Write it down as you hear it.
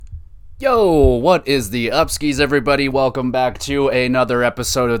Yo, what is the upskis, everybody? Welcome back to another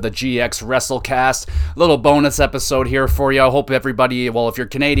episode of the GXWrestleCast. Little bonus episode here for you. I hope everybody, well, if you're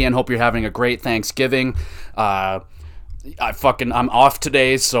Canadian, hope you're having a great Thanksgiving. I'm off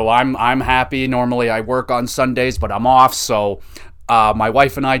today, so I'm happy. Normally I work on Sundays, but I'm off, so my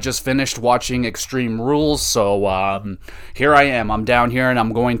wife and I just finished watching Extreme Rules, so here I am. I'm down here, and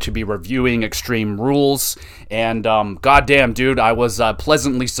I'm going to be reviewing Extreme Rules, and goddamn, dude, I was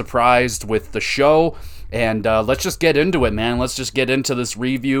pleasantly surprised with the show, and let's just get into it, man. Let's just get into this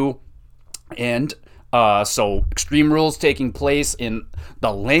review, and so Extreme Rules taking place in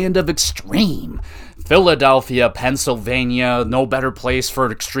the land of extreme, Philadelphia, Pennsylvania. No better place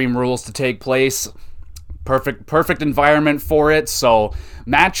for Extreme Rules to take place. Perfect environment for it. So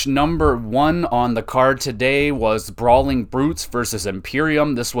match number 1 on the card today was Brawling Brutes versus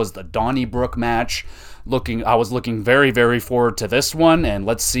Imperium. This was the Donnybrook match. I was looking very, very forward to this one, and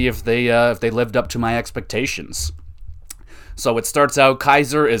let's see if they lived up to my expectations. So it starts out,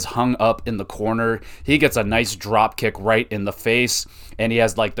 Kaiser is hung up in the corner. He gets a nice drop kick right in the face, and he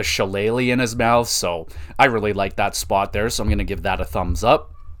has like the shillelagh in his mouth, so I really like that spot there, so I'm going to give that a thumbs up.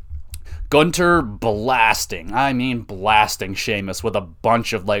 Gunter blasting Sheamus with a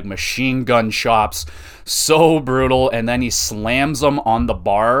bunch of like machine gun chops. So brutal. And then he slams him on the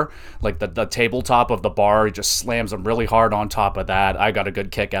bar, like the tabletop of the bar. He just slams him really hard on top of that. I got a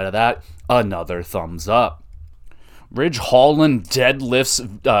good kick out of that. Another thumbs up. Ridge Holland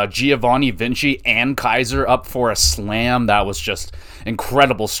deadlifts Giovanni Vinci and Kaiser up for a slam. That was just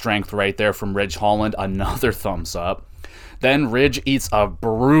incredible strength right there from Ridge Holland. Another thumbs up. Then Ridge eats a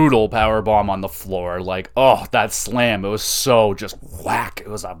brutal powerbomb on the floor. Like, oh, that slam. It was so just whack. It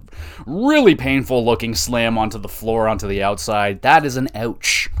was a really painful looking slam onto the floor, onto the outside. That is an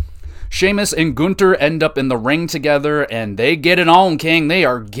ouch. Sheamus and Gunter end up in the ring together, and they get it on, King. They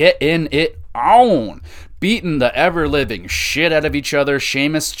are getting it on. Beating the ever-living shit out of each other.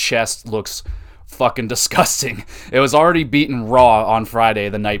 Sheamus' chest looks fucking disgusting. It was already beaten raw on Friday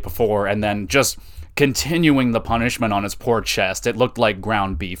the night before, and then just continuing the punishment on his poor chest. It looked like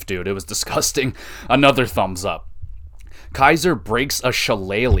ground beef, dude. It was disgusting. Another thumbs up. Kaiser breaks a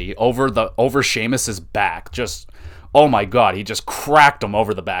shillelagh over Sheamus's back. Just, oh my god, he just cracked him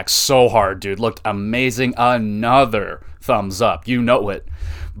over the back so hard, dude. Looked amazing. Another thumbs up. You know it.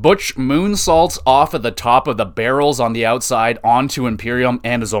 Butch moonsaults off of the top of the barrels on the outside onto Imperium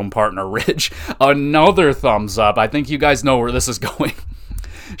and his own partner, Ridge. Another thumbs up. I think you guys know where this is going.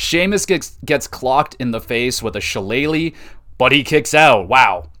 Sheamus gets clocked in the face with a shillelagh, but he kicks out.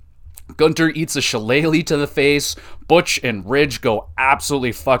 Wow. Gunter eats a shillelagh to the face. Butch and Ridge go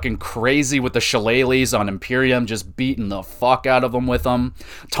absolutely fucking crazy with the shillelaghs on Imperium, just beating the fuck out of them with them.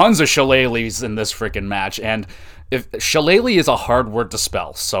 Tons of shillelaghs in this freaking match, and if shillelagh is a hard word to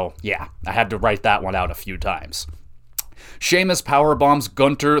spell, so yeah, I had to write that one out a few times. Sheamus powerbombs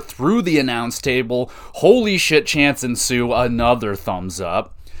Gunter through the announce table. Holy shit chants ensue. Another thumbs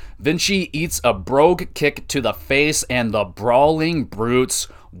up. Vinci eats a brogue kick to the face, and the Brawling Brutes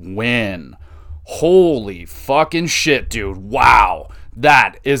win. Holy fucking shit, dude. Wow.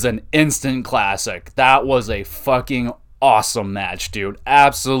 That is an instant classic. That was a fucking awesome match, dude.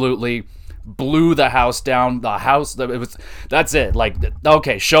 Absolutely blew the house down. That's it. Like,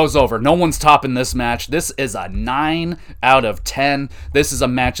 okay, show's over. No one's topping this match. This is a 9 out of 10. This is a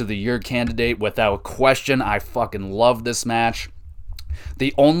match of the year candidate without question. I fucking love this match.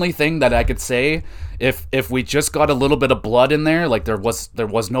 The only thing that I could say, if we just got a little bit of blood in there, like there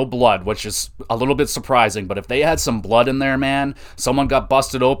was no blood, which is a little bit surprising, but if they had some blood in there, man, someone got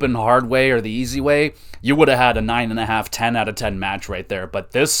busted open hard way or the easy way, you would have had a 9.5, 10 out of 10 match right there.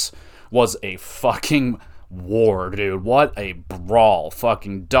 But this was a fucking war, dude. What a brawl.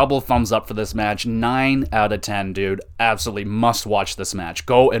 Fucking double thumbs up for this match. 9 out of 10, dude. Absolutely must watch this match.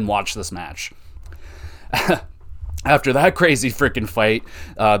 Go and watch this match. After that crazy freaking fight,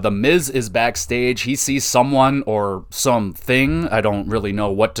 The Miz is backstage. He sees someone or something. I don't really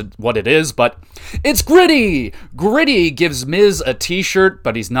know what it is, but it's Gritty! Gritty gives Miz a t-shirt,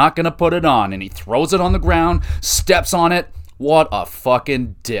 but he's not going to put it on, and he throws it on the ground, steps on it. What a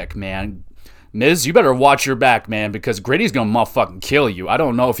fucking dick, man. Miz, you better watch your back, man, because Gritty's gonna motherfucking kill you. I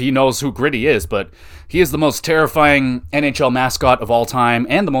don't know if he knows who Gritty is, but he is the most terrifying NHL mascot of all time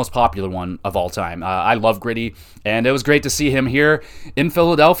and the most popular one of all time. I love Gritty, and it was great to see him here in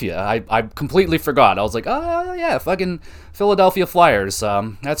Philadelphia. I completely forgot. I was like, oh, yeah, fucking Philadelphia Flyers.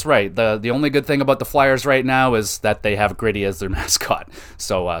 That's right. The only good thing about the Flyers right now is that they have Gritty as their mascot.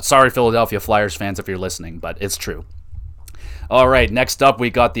 So, sorry, Philadelphia Flyers fans, if you're listening, but it's true. All right, next up, we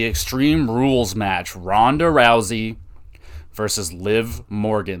got the Extreme Rules match. Ronda Rousey versus Liv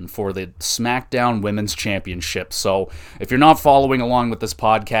Morgan for the SmackDown Women's Championship. So if you're not following along with this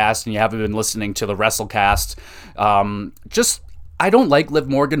podcast and you haven't been listening to the WrestleCast, I don't like Liv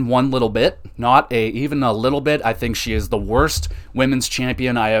Morgan one little bit, even a little bit. I think she is the worst women's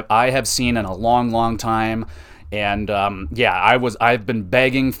champion I have seen in a long, long time. And I've been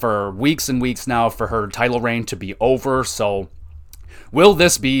begging for weeks and weeks now for her title reign to be over. So will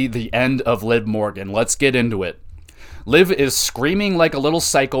this be the end of Liv Morgan? Let's get into it. Liv is screaming like a little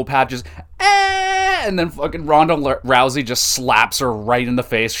psychopath, just and then fucking Ronda Rousey just slaps her right in the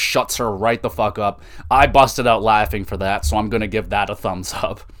face, shuts her right the fuck up. I busted out laughing for that, so I'm gonna give that a thumbs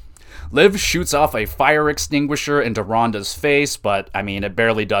up. Liv shoots off a fire extinguisher into Ronda's face, but, I mean, it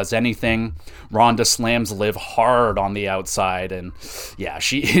barely does anything. Ronda slams Liv hard on the outside, and, yeah,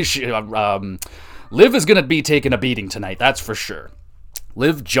 Liv is going to be taking a beating tonight, that's for sure.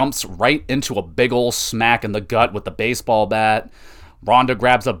 Liv jumps right into a big ol' smack in the gut with the baseball bat. Ronda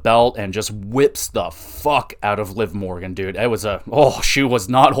grabs a belt and just whips the fuck out of Liv Morgan, dude. She was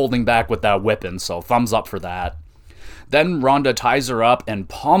not holding back with that whipping, so thumbs up for that. Then Ronda ties her up and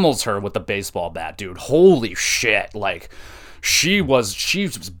pummels her with the baseball bat, dude. Holy shit. Like, she was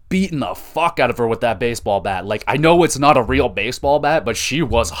beating the fuck out of her with that baseball bat. Like, I know it's not a real baseball bat, but she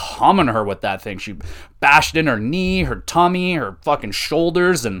was humming her with that thing. She bashed in her knee, her tummy, her fucking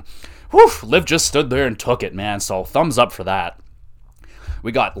shoulders, and Liv just stood there and took it, man. So thumbs up for that.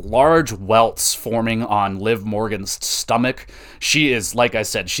 We got large welts forming on Liv Morgan's stomach. She is, like I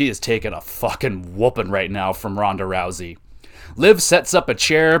said, she is taking a fucking whooping right now from Ronda Rousey. Liv sets up a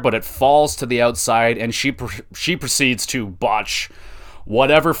chair, but it falls to the outside, and she proceeds to botch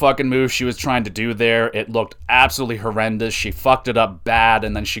whatever fucking move she was trying to do there. It looked absolutely horrendous. She fucked it up bad,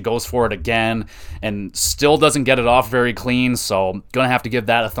 and then she goes for it again, and still doesn't get it off very clean, so gonna have to give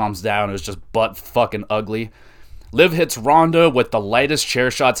that a thumbs down. It was just butt fucking ugly. Liv hits Ronda with the lightest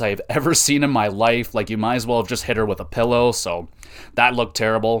chair shots I have ever seen in my life. Like, you might as well have just hit her with a pillow, so that looked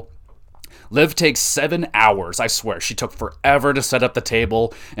terrible. Liv takes 7 hours, I swear. She took forever to set up the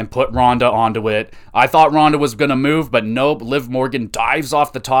table and put Ronda onto it. I thought Ronda was going to move, but nope. Liv Morgan dives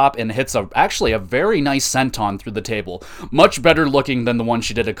off the top and hits actually a very nice senton through the table. Much better looking than the one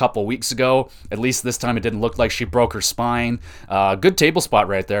she did a couple weeks ago. At least this time it didn't look like she broke her spine. Good table spot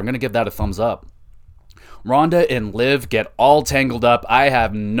right there. I'm going to give that a thumbs up. Ronda and Liv get all tangled up. I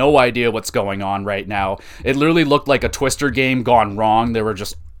have no idea what's going on right now. It literally looked like a Twister game gone wrong. They were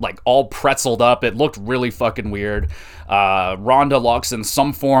just like all pretzeled up. It looked really fucking weird. Ronda locks in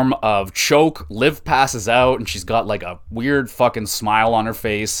some form of choke. Liv passes out and she's got like a weird fucking smile on her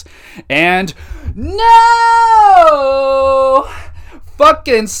face. And no!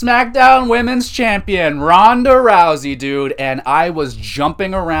 Fucking SmackDown Women's Champion, Ronda Rousey, dude. And I was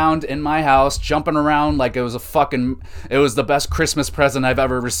jumping around in my house, jumping around like it was the best Christmas present I've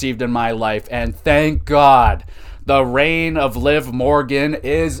ever received in my life. And thank God, the reign of Liv Morgan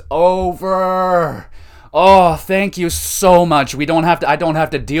is over. Oh, thank you so much. I don't have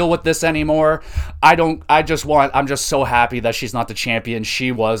to deal with this anymore. I'm just so happy that she's not the champion.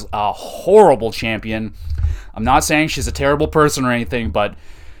 She was a horrible champion. I'm not saying she's a terrible person or anything, but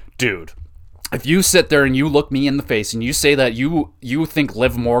dude, if you sit there and you look me in the face and you say that you think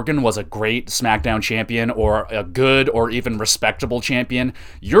Liv Morgan was a great SmackDown champion or a good or even respectable champion,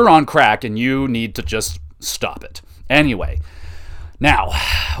 you're on crack and you need to just stop it. Anyway, now,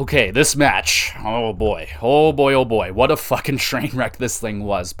 okay, this match, oh boy, what a fucking train wreck this thing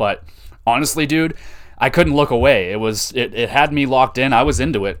was. But honestly, dude, I couldn't look away. It had me locked in. I was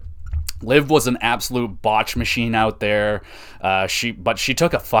into it. Liv was an absolute botch machine out there. She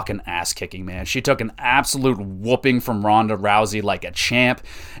took a fucking ass kicking, man. She took an absolute whooping from Ronda Rousey like a champ,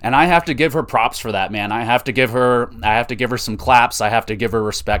 and I have to give her props for that, man. I have to give her some claps. I have to give her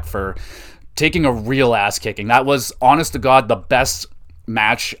respect for taking a real ass kicking. That was, honest to God, the best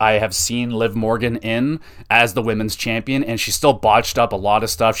match I have seen Liv Morgan in as the women's champion, and she still botched up a lot of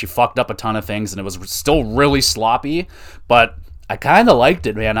stuff. She fucked up a ton of things, and it was still really sloppy, but I kind of liked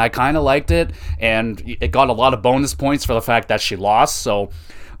it, man. I kind of liked it, and it got a lot of bonus points for the fact that she lost, so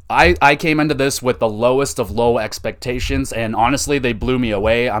I came into this with the lowest of low expectations, and honestly, they blew me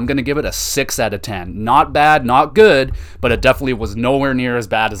away. I'm going to give it a 6 out of 10. Not bad, not good, but it definitely was nowhere near as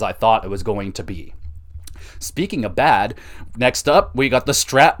bad as I thought it was going to be. Speaking of bad, next up, we got the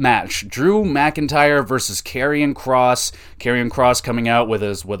strap match. Drew McIntyre versus Karrion Kross. Karrion Kross coming out with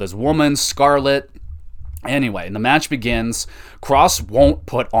his woman, Scarlett. Anyway, the match begins. Kross won't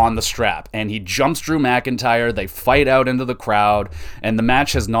put on the strap, and he jumps Drew McIntyre. They fight out into the crowd, and the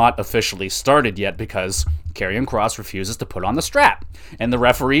match has not officially started yet because Karrion Kross refuses to put on the strap, and the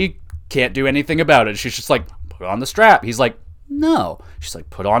referee can't do anything about it. She's just like, put on the strap. He's like, no. She's like,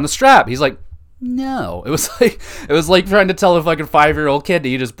 put on the strap. He's like, no. It was like trying to tell a fucking 5-year-old kid to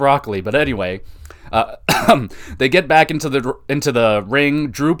eat his broccoli. But anyway, they get back into the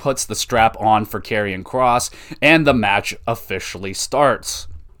ring. Drew puts the strap on for Karrion Kross, and the match officially starts.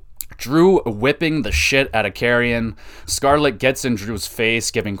 Drew whipping the shit out of Karrion. Scarlett gets in Drew's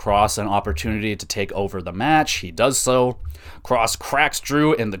face, giving Kross an opportunity to take over the match. He does so. Kross cracks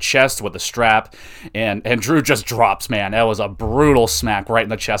Drew in the chest with a strap, and Drew just drops, man. That was a brutal smack right in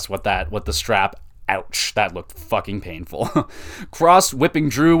the chest with the strap. Ouch, that looked fucking painful. Kross whipping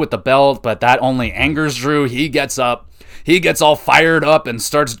Drew with the belt, but that only angers Drew. He gets up. He gets all fired up and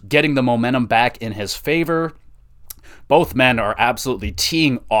starts getting the momentum back in his favor. Both men are absolutely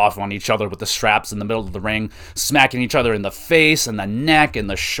teeing off on each other with the straps in the middle of the ring, smacking each other in the face and the neck and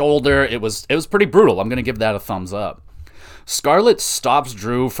the shoulder. It was pretty brutal. I'm going to give that a thumbs up. Scarlett stops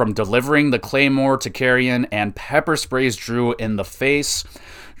Drew from delivering the Claymore to Karrion and pepper sprays Drew in the face.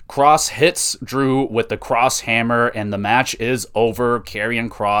 Kross hits Drew with the Cross Hammer, and the match is over. Karrion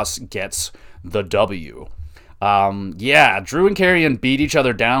Kross gets the W. Drew and Karrion beat each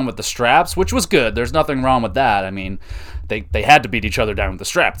other down with the straps, which was good. There's nothing wrong with that. I mean, they had to beat each other down with the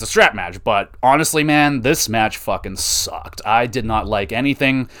strap. It's a strap match, but honestly, man, this match fucking sucked. I did not like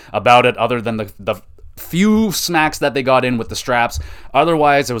anything about it other than the few smacks that they got in with the straps.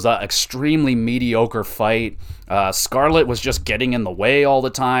 Otherwise, it was an extremely mediocre fight. Scarlett was just getting in the way all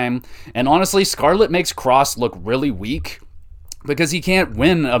the time, and honestly, Scarlett makes Kross look really weak, because he can't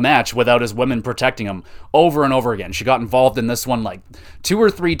win a match without his women protecting him over and over again. She got involved in this one like 2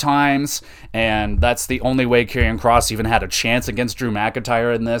 or 3 times, and that's the only way Karrion Kross even had a chance against Drew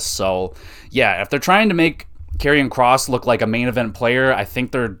McIntyre in this. So, yeah, if they're trying to make Karrion Kross look like a main event player, I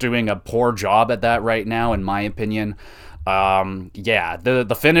think they're doing a poor job at that right now, in my opinion.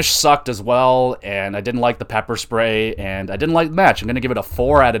 The finish sucked as well, and I didn't like the pepper spray, and I didn't like the match. I'm going to give it a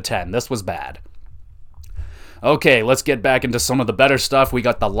 4 out of 10. This was bad. Okay, let's get back into some of the better stuff. We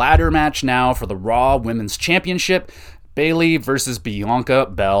got the ladder match now for the Raw Women's Championship. Bayley versus Bianca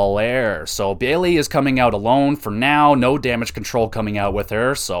Belair. So Bayley is coming out alone for now. No Damage Control coming out with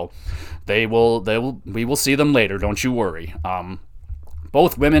her. So we will see them later. Don't you worry.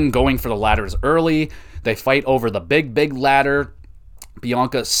 Both women going for the ladders early. They fight over the big ladder.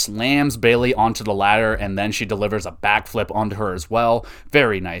 Bianca slams Bayley onto the ladder, and then she delivers a backflip onto her as well.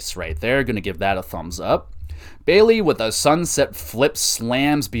 Very nice right there. Gonna give that a thumbs up. Bayley with a sunset flip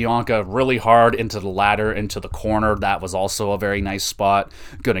slams Bianca really hard into the ladder, into the corner. That was also a very nice spot.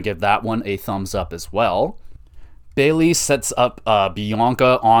 Gonna give that one a thumbs up as well. Bayley sets up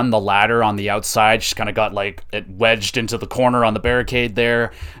Bianca on the ladder on the outside. She's kind of got like it wedged into the corner on the barricade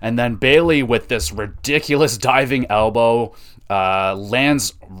there. And then Bayley with this ridiculous diving elbow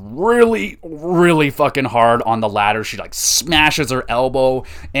lands really fucking hard on the ladder. She like smashes her elbow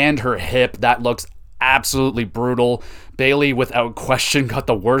and her hip. That looks absolutely brutal. Bayley, without question, got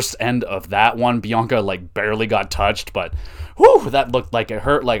the worst end of that one. Bianca, like, barely got touched, but whew, that looked like it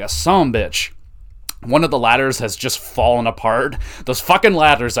hurt like a sumbitch. One of the ladders has just fallen apart. Those fucking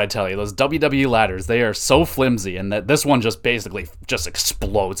ladders, I tell you, those WWE ladders, they are so flimsy, and that this one just basically just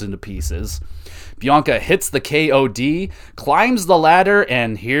explodes into pieces. Bianca hits the KOD, climbs the ladder,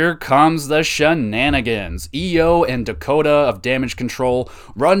 and here comes the shenanigans. Io and Dakota of Damage Control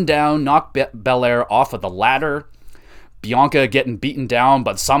run down, knock Belair off of the ladder. Bianca getting beaten down,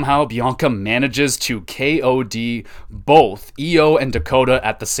 but somehow Bianca manages to KOD both Io and Dakota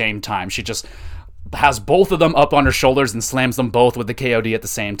at the same time. She just has both of them up on her shoulders and slams them both with the KOD at the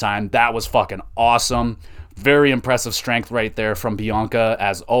same time. That was fucking awesome. Very impressive strength right there from Bianca,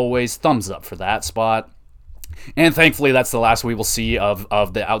 as always. Thumbs up for that spot. And thankfully, that's the last we will see of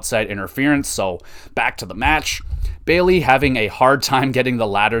the outside interference. So, back to the match. Bayley having a hard time getting the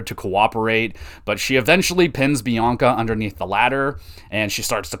ladder to cooperate, but she eventually pins Bianca underneath the ladder, and she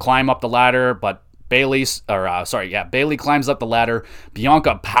starts to climb up the ladder, but Bayley climbs up the ladder.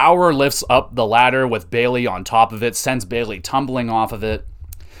 Bianca power lifts up the ladder with Bayley on top of it, sends Bayley tumbling off of it.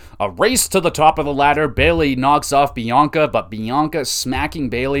 A race to the top of the ladder. Bayley knocks off Bianca, but Bianca smacking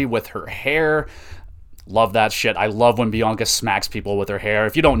Bayley with her hair. Love that shit. I love when Bianca smacks people with her hair.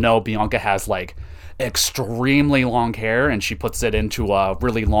 If you don't know, Bianca has like extremely long hair, and she puts it into a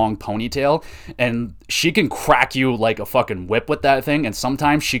really long ponytail, and she can crack you like a fucking whip with that thing, and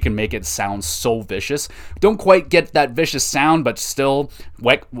sometimes she can make it sound so vicious. Don't quite get that vicious sound, but still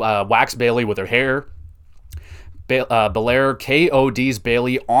whacks Bayley with her hair. Belair KODs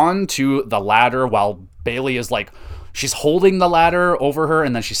Bayley onto the ladder while Bayley is like, she's holding the ladder over her,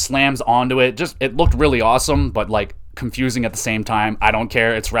 and then she slams onto it. It looked really awesome, but like confusing at the same time. I don't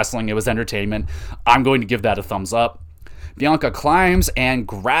care. It's wrestling. It was entertainment. I'm going to give that a thumbs up. Bianca climbs and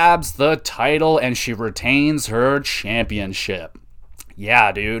grabs the title, and she retains her championship.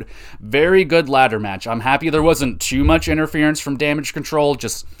 Yeah, dude. Very good ladder match. I'm happy there wasn't too much interference from Damage Control.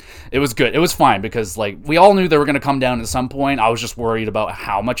 Just, it was good. It was fine because, like, we all knew they were going to come down at some point. I was just worried about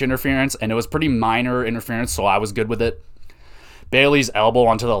how much interference, and it was pretty minor interference, so I was good with it. Bayley's elbow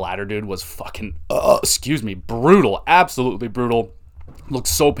onto the ladder, dude, was fucking, brutal. Absolutely brutal. Looks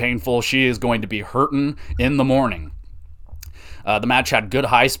so painful. She is going to be hurting in the morning. The match had good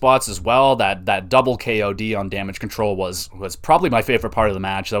high spots as well. That double KOD on Damage Control was probably my favorite part of the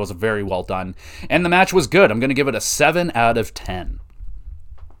match. That was very well done. And the match was good. I'm going to give it a 7 out of 10.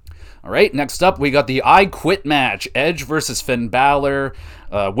 All right, next up, we got the I Quit match. Edge versus Finn Balor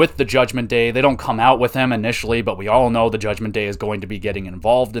with the Judgment Day. They don't come out with him initially, but we all know the Judgment Day is going to be getting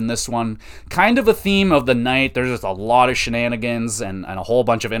involved in this one. Kind of a theme of the night. There's just a lot of shenanigans and a whole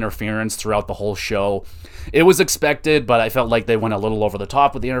bunch of interference throughout the whole show. It was expected, but I felt like they went a little over the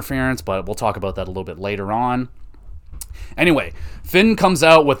top with the interference, but we'll talk about that a little bit later on. Anyway, Finn comes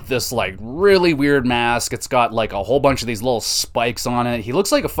out with this, like, really weird mask. It's got, like, a whole bunch of these little spikes on it. He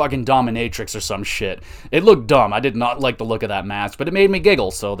looks like a fucking dominatrix or some shit. It looked dumb. I did not like the look of that mask, but it made me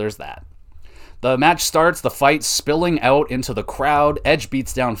giggle, so there's that. The match starts, the fight spilling out into the crowd. Edge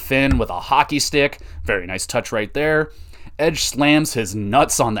beats down Finn with a hockey stick. Very nice touch right there. Edge slams his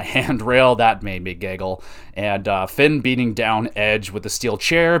nuts on the handrail. That made me giggle. And Finn beating down Edge with the steel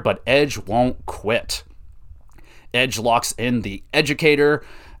chair, but Edge won't quit. Edge locks in the Educator,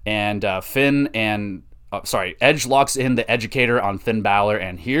 and Edge locks in the Educator on Finn Balor,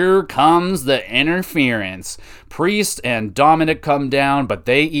 and here comes the interference. Priest and Dominic come down, but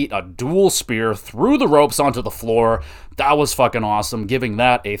they eat a dual spear through the ropes onto the floor. That was fucking awesome, giving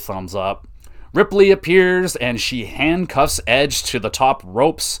that a thumbs up. Ripley appears, and she handcuffs Edge to the top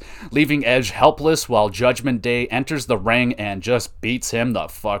ropes, leaving Edge helpless while Judgment Day enters the ring and just beats him the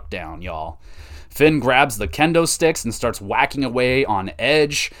fuck down, y'all. Finn grabs the kendo sticks and starts whacking away on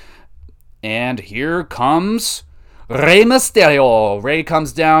Edge. And here comes Rey Mysterio. Rey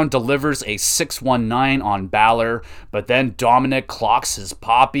comes down, delivers a 619 on Balor, but then Dominic clocks his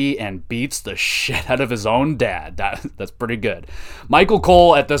poppy and beats the shit out of his own dad. That's pretty good. Michael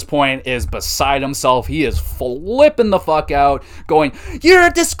Cole at this point is beside himself. He is flipping the fuck out, going, "You're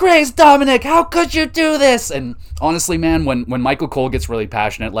a disgrace, Dominic! How could you do this?" And honestly, man, when Michael Cole gets really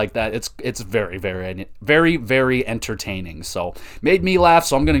passionate like that, it's very, very, very, very entertaining. So, made me laugh,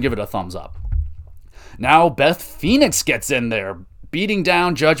 so I'm going to give it a thumbs up. Now Beth Phoenix gets in there, beating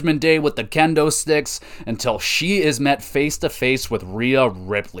down Judgment Day with the kendo sticks until she is met face to face with Rhea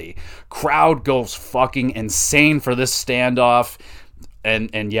Ripley. Crowd goes fucking insane for this standoff.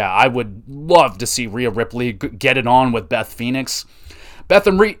 And yeah, I would love to see Rhea Ripley get it on with Beth Phoenix. Beth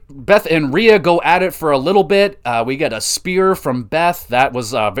and Rhea go at it for a little bit. We get a spear from Beth. That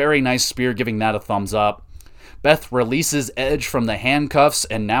was a very nice spear, giving that a thumbs up. Beth releases Edge from the handcuffs,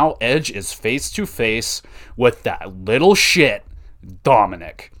 and now Edge is face-to-face with that little shit,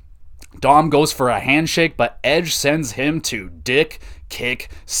 Dominic. Dom goes for a handshake, but Edge sends him to Dick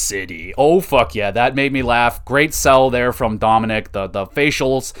Kick City. Oh, fuck yeah, that made me laugh. Great sell there from Dominic. The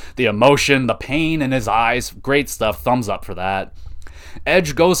facials, the emotion, the pain in his eyes. Great stuff. Thumbs up for that.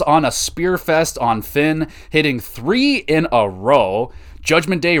 Edge goes on a spear fest on Finn, hitting 3 in a row.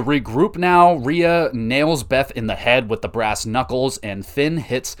 Judgment Day regroup now. Rhea nails Beth in the head with the brass knuckles, and Finn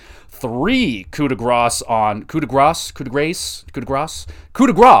hits 3 coup de grace, there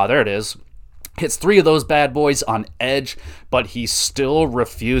it is. Hits 3 of those bad boys on Edge, but he still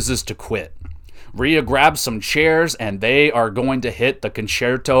refuses to quit. Rhea grabs some chairs, and they are going to hit the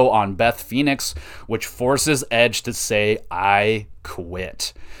concerto on Beth Phoenix, which forces Edge to say, "I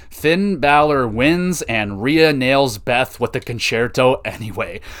quit." Finn Balor wins, and Rhea nails Beth with the concerto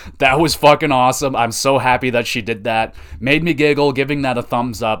anyway. That was fucking awesome. I'm so happy that she did that. Made me giggle, giving that a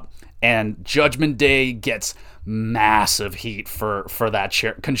thumbs up. And Judgment Day gets massive heat for that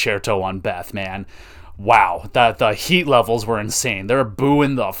concerto on Beth, man. Wow, the heat levels were insane. They're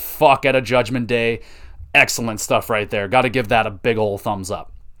booing the fuck out of Judgment Day. Excellent stuff right there. Got to give that a big ol' thumbs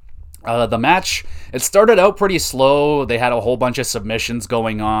up. The match, it started out pretty slow. They had a whole bunch of submissions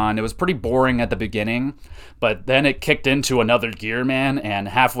going on. It was pretty boring at the beginning, but then it kicked into another gear, man, and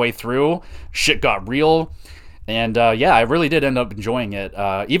halfway through, shit got real. And yeah, I really did end up enjoying it.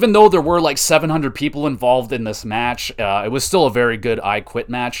 Even though there were like 700 people involved in this match, it was still a very good I Quit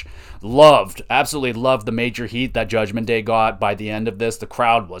match. Absolutely loved the major heat that Judgment Day got by the end of this. The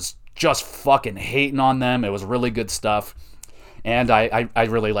crowd was just fucking hating on them. It was really good stuff. And I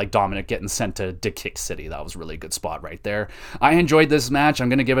really like Dominic getting sent to Dick Kick City. That was a really good spot right there. I enjoyed this match. I'm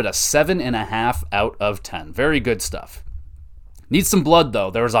going to give it a 7.5 out of 10. Very good stuff. Needs some blood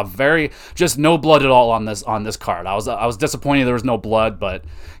though. There was just no blood at all on this card. I was disappointed there was no blood, but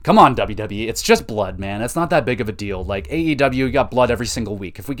come on WWE, it's just blood, man. It's not that big of a deal. Like AEW, you got blood every single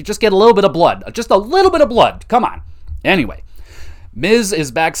week. If we could just get a little bit of blood, just a little bit of blood, come on. Anyway, Miz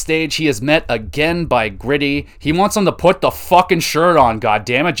is backstage. He is met again by Gritty. He wants him to put the fucking shirt on,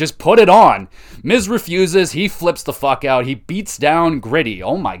 goddammit. Just put it on. Miz refuses. He flips the fuck out. He beats down Gritty.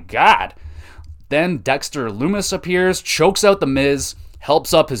 Oh my god. Then Dexter Lumis appears, chokes out the Miz,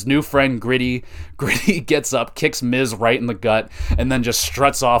 helps up his new friend Gritty. Gritty gets up, kicks Miz right in the gut, and then just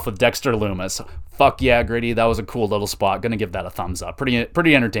struts off with Dexter Lumis. Fuck yeah, Gritty. That was a cool little spot. Gonna give that a thumbs up.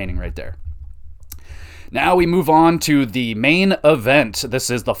 Pretty entertaining right there. Now we move on to the main event. This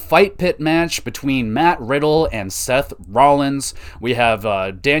is the Fight Pit match between Matt Riddle and Seth Rollins. We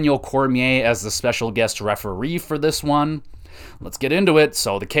have Daniel Cormier as the special guest referee for this one. Let's get into it.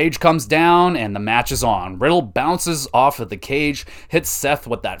 So the cage comes down and the match is on. Riddle bounces off of the cage, hits Seth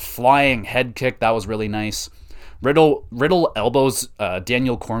with that flying head kick. That was really nice. Riddle elbows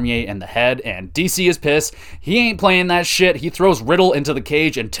Daniel Cormier in the head, and DC is pissed. He ain't playing that shit. He throws Riddle into the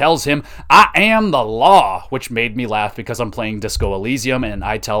cage and tells him, "I am the law," which made me laugh because I'm playing Disco Elysium, and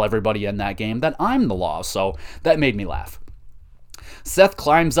I tell everybody in that game that I'm the law, so that made me laugh. Seth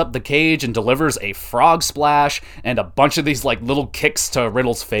climbs up the cage and delivers a frog splash and a bunch of these like little kicks to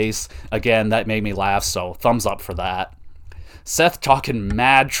Riddle's face. Again, that made me laugh, so thumbs up for that. Seth talking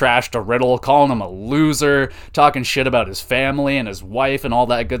mad trash to Riddle, calling him a loser, talking shit about his family and his wife and all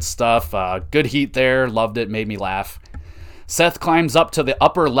that good stuff. Good heat there. Loved it. Made me laugh. Seth climbs up to the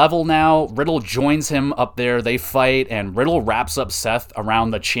upper level now. Riddle joins him up there. They fight, and Riddle wraps up Seth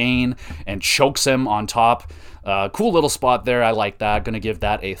around the chain and chokes him on top. Cool little spot there. I like that. Gonna give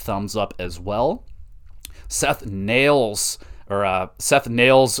that a thumbs up as well. Seth nails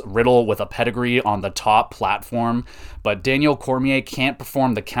Riddle with a pedigree on the top platform, but Daniel Cormier can't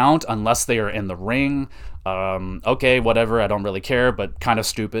perform the count unless they are in the ring. Okay, whatever, I don't really care, but kind of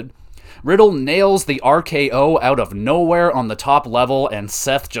stupid. Riddle nails the RKO out of nowhere on the top level, and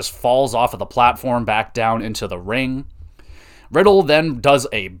Seth just falls off of the platform back down into the ring. Riddle then does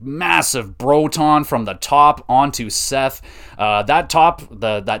a massive Broton from the top onto Seth. That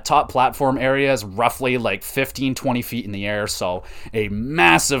top platform area is roughly like 15-20 feet in the air, so a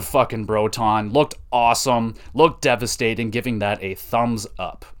massive fucking Broton. Looked awesome, looked devastating, giving that a thumbs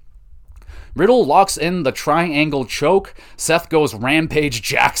up. Riddle locks in the triangle choke. Seth goes Rampage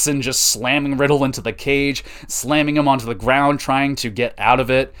Jackson, just slamming Riddle into the cage, slamming him onto the ground, trying to get out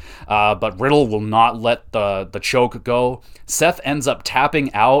of it. But Riddle will not let the choke go. Seth ends up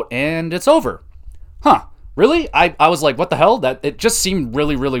tapping out, and it's over. Huh. Really? I was like, what the hell? It just seemed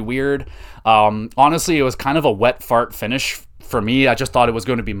really, really weird. Honestly, it was kind of a wet fart finish for me. I just thought it was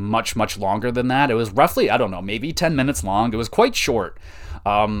going to be much, much longer than that. It was roughly, I don't know, maybe 10 minutes long. It was quite short.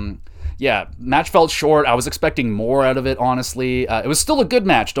 Yeah, match felt short. I was expecting more out of it, honestly. It was still a good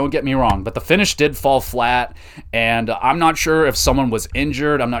match, don't get me wrong, but the finish did fall flat, and I'm not sure if someone was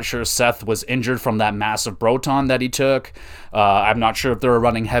injured. I'm not sure if Seth was injured from that massive Broton that he took. I'm not sure if they were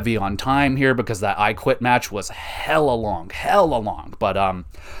running heavy on time here because that I Quit match was hella long. But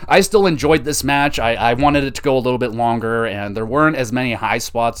I still enjoyed this match. I wanted it to go a little bit longer, and there weren't as many high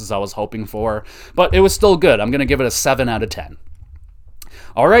spots as I was hoping for, but it was still good. I'm going to give it a 7 out of 10.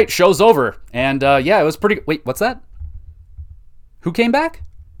 All right, show's over. And yeah, it was pretty... Wait, what's that? Who came back?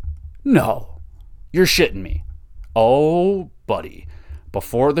 No. You're shitting me. Oh, buddy.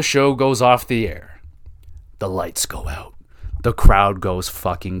 Before the show goes off the air, the lights go out. The crowd goes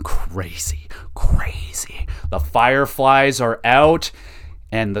fucking crazy. Crazy. The fireflies are out,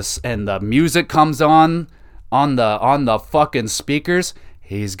 and the music comes on the fucking speakers.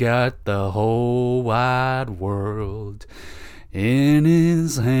 He's got the whole wide world in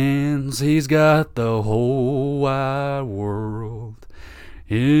his hands. He's got the whole wide world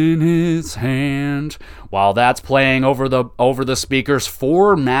in his hand. While that's playing over the speakers,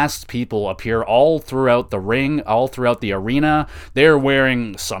 4 masked people appear all throughout the ring, all throughout the arena. They're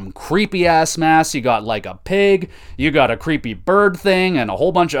wearing some creepy ass masks. You got like a pig, you got a creepy bird thing, and a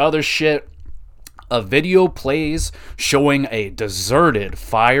whole bunch of other shit. A video plays showing a deserted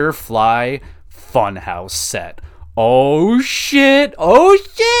Firefly Funhouse set. Oh shit, oh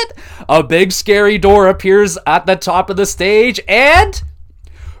shit! A big scary door appears at the top of the stage, and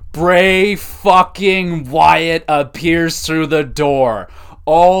Bray fucking Wyatt appears through the door.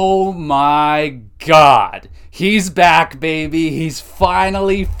 Oh my god. He's back, baby. He's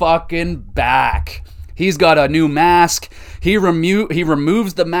finally fucking back. He's got a new mask. He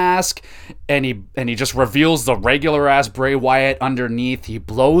removes the mask, and he just reveals the regular ass Bray Wyatt underneath. He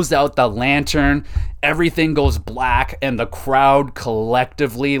blows out the lantern. Everything goes black, and the crowd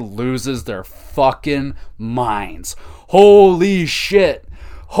collectively loses their fucking minds. Holy shit.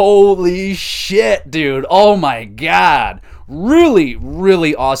 Holy shit, dude. Oh my god. Really,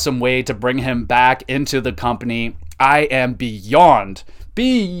 really awesome way to bring him back into the company. I am beyond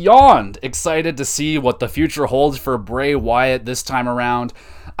excited to see what the future holds for Bray Wyatt this time around.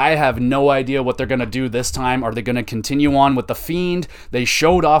 I have no idea what they're going to do this time. Are they going to continue on with The Fiend? They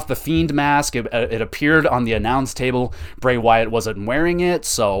showed off the Fiend mask. It appeared on the announce table. Bray Wyatt wasn't wearing it,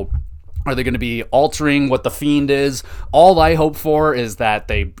 so are they going to be altering what The Fiend is? All I hope for is that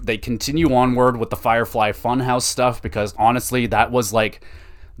they continue onward with the Firefly Funhouse stuff, because honestly, that was like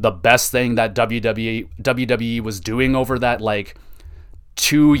the best thing that WWE was doing over that like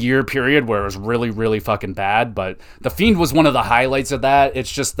 2-year period where it was really, really fucking bad. But The Fiend was one of the highlights of that.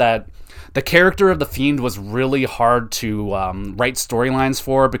 It's just that the character of The Fiend was really hard to write storylines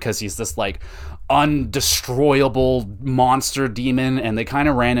for, because he's this like undestroyable monster demon, and they kind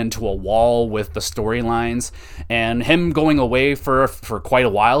of ran into a wall with the storylines, and him going away for quite a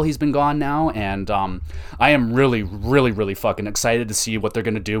while. He's been gone now, and I am really, really, really fucking excited to see what they're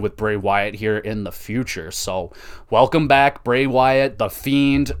going to do with Bray Wyatt here in the future. So welcome back, Bray Wyatt, The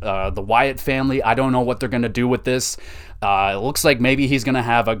Fiend, the Wyatt family. I don't know what they're going to do with this. It looks like maybe he's going to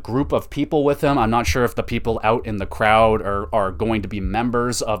have a group of people with him. I'm not sure if the people out in the crowd are going to be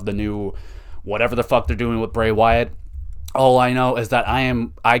members of the new whatever the fuck they're doing with Bray Wyatt. All I know is that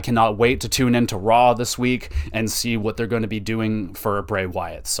I cannot wait to tune into Raw this week and see what they're going to be doing for Bray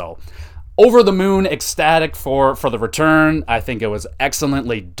Wyatt. So, over the moon, ecstatic for the return. I think it was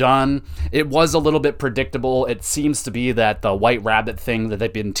excellently done. It was a little bit predictable. It seems to be that the White Rabbit thing that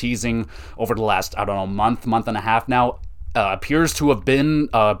they've been teasing over the last, I don't know, month and a half now, appears to have been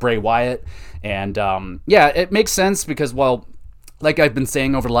Bray Wyatt. And yeah, it makes sense because, well, like I've been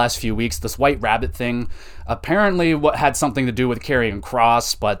saying over the last few weeks, this White Rabbit thing apparently had something to do with Karrion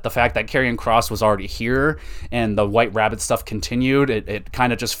Kross, but the fact that Karrion Kross was already here and the White Rabbit stuff continued, it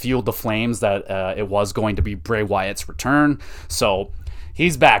kind of just fueled the flames that it was going to be Bray Wyatt's return. So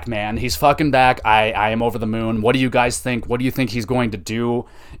he's back, man. He's fucking back. I am over the moon. What do you guys think? What do you think he's going to do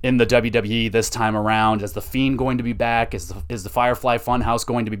in the WWE this time around? Is The Fiend going to be back? Is the Firefly Funhouse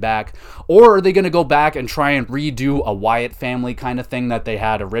going to be back? Or are they going to go back and try and redo a Wyatt family kind of thing that they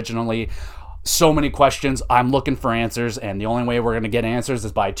had originally? So many questions. I'm looking for answers, and the only way we're going to get answers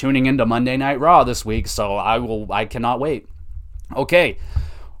is by tuning into Monday Night Raw this week, so I cannot wait. Okay.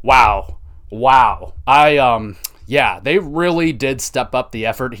 Wow. Yeah, they really did step up the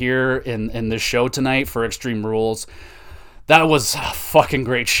effort here in this show tonight for Extreme Rules. That was a fucking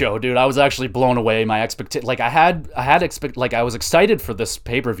great show, dude. I was actually blown away. My expectation, like I was excited for this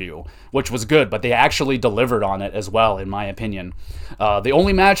pay-per-view, which was good, but they actually delivered on it as well, in my opinion. The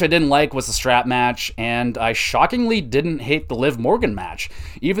only match I didn't like was the strap match, and I shockingly didn't hate the Liv Morgan match,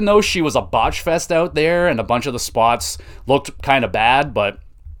 even though she was a botch fest out there and a bunch of the spots looked kind of bad. But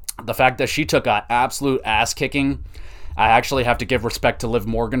the fact that she took an absolute ass kicking, I actually have to give respect to Liv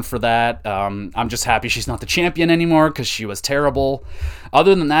Morgan for that. I'm just happy she's not the champion anymore because she was terrible.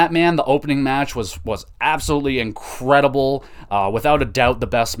 Other than that, man, the opening match was absolutely incredible. Without a doubt, the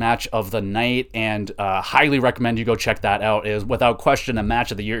best match of the night, and highly recommend you go check that out. It is without question a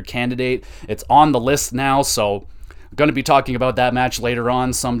match of the year candidate. It's on the list now, so I'm going to be talking about that match later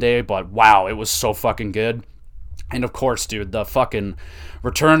on someday, but wow, it was so fucking good. And of course, dude, the fucking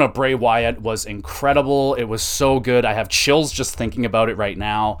return of Bray Wyatt was incredible. It was so good. I have chills just thinking about it right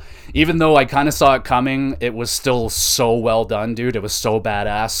now. Even though I kind of saw it coming, it was still so well done, dude. It was so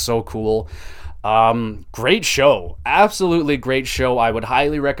badass, so cool. Great show. Absolutely great show. I would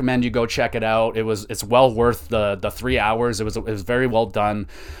highly recommend you go check it out. It's well worth the 3 hours. It was very well done.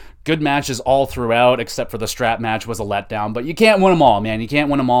 Good matches all throughout, except for the strap match was a letdown. But you can't win them all, man. You can't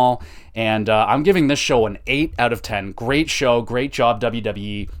win them all. And I'm giving this show an 8 out of 10. Great show. Great job,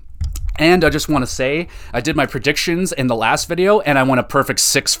 WWE. And I just want to say, I did my predictions in the last video, and I won a perfect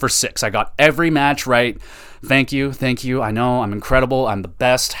 6 for 6. I got every match right. Thank you. I know, I'm incredible. I'm the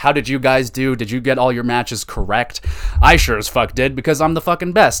best. How did you guys do? Did you get all your matches correct? I sure as fuck did, because I'm the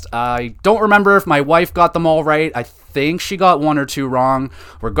fucking best. I don't remember if my wife got them all right. I think she got 1 or 2 wrong.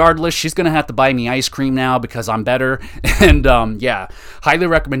 Regardless, she's going to have to buy me ice cream now because I'm better. And yeah, highly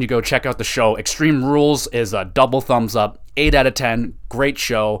recommend you go check out the show. Extreme Rules is a double thumbs up. 8 out of 10, great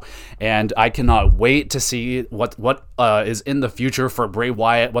show, and I cannot wait to see what is in the future for Bray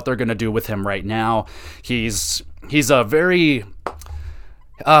Wyatt, what they're going to do with him right now. He's a very,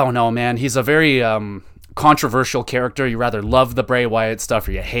 oh no, man, he's a very controversial character. You rather love the Bray Wyatt stuff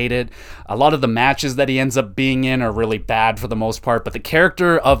or you hate it. A lot of the matches that he ends up being in are really bad for the most part, but the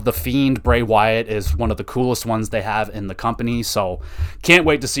character of the Fiend, Bray Wyatt, is one of the coolest ones they have in the company, so can't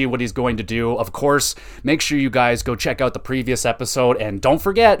wait to see what he's going to do. Of course, make sure you guys go check out the previous episode, and don't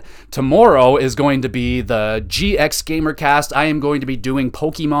forget, tomorrow is going to be the GXWrestleCast. I am going to be doing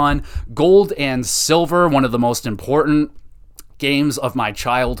Pokemon Gold and Silver, one of the most important games of my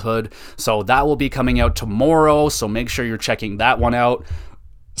childhood, so that will be coming out tomorrow, so make sure you're checking that one out.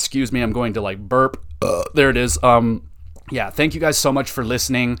 Excuse me, I'm going to burp. There it is. Yeah, thank you guys so much for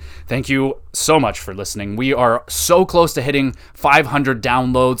listening. Thank you so much for listening. We are so close to hitting 500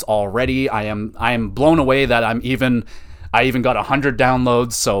 downloads already. I am blown away that I even got 100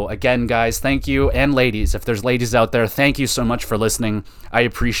 downloads. So again, guys, thank you. And ladies, if there's ladies out there, thank you so much for listening. I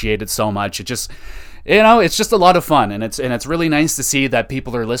appreciate it so much. It just, it's just a lot of fun, and it's really nice to see that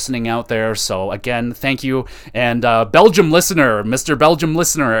people are listening out there. So again, thank you. And Belgium listener, Mr. Belgium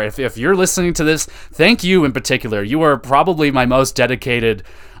listener, if you're listening to this, thank you in particular. You are probably my most dedicated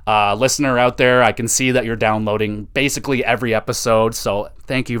listener out there. I can see that you're downloading basically every episode, so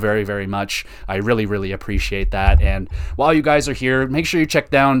thank you very, very much. I really, really appreciate that. And while you guys are here, make sure you check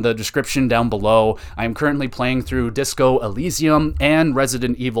down the description down below. I am currently playing through Disco Elysium and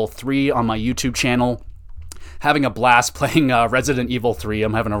Resident Evil 3 on my YouTube channel. Having a blast playing Resident Evil 3.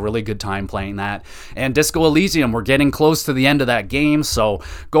 I'm having a really good time playing that. And Disco Elysium, we're getting close to the end of that game, so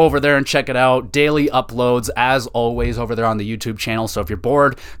go over there and check it out. Daily uploads, as always, over there on the YouTube channel. So if you're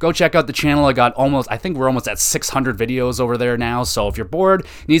bored, go check out the channel. I think we're almost at 600 videos over there now. So if you're bored,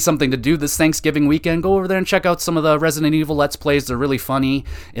 need something to do this Thanksgiving weekend, go over there and check out some of the Resident Evil Let's Plays. They're really funny,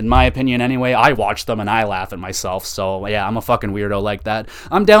 in my opinion anyway. I watch them and I laugh at myself. So yeah, I'm a fucking weirdo like that.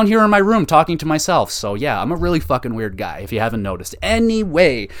 I'm down here in my room talking to myself. So yeah, I'm a really fucking weird guy, if you haven't noticed.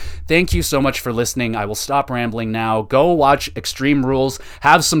 Anyway, thank you so much for listening. I will stop rambling now. Go watch Extreme Rules,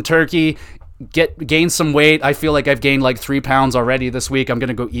 have some turkey, gain some weight. I feel like I've gained 3 pounds already this week. I'm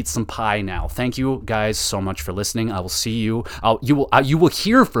gonna go eat some pie now. Thank you guys so much for listening. I will see you. You will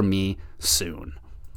hear from me soon.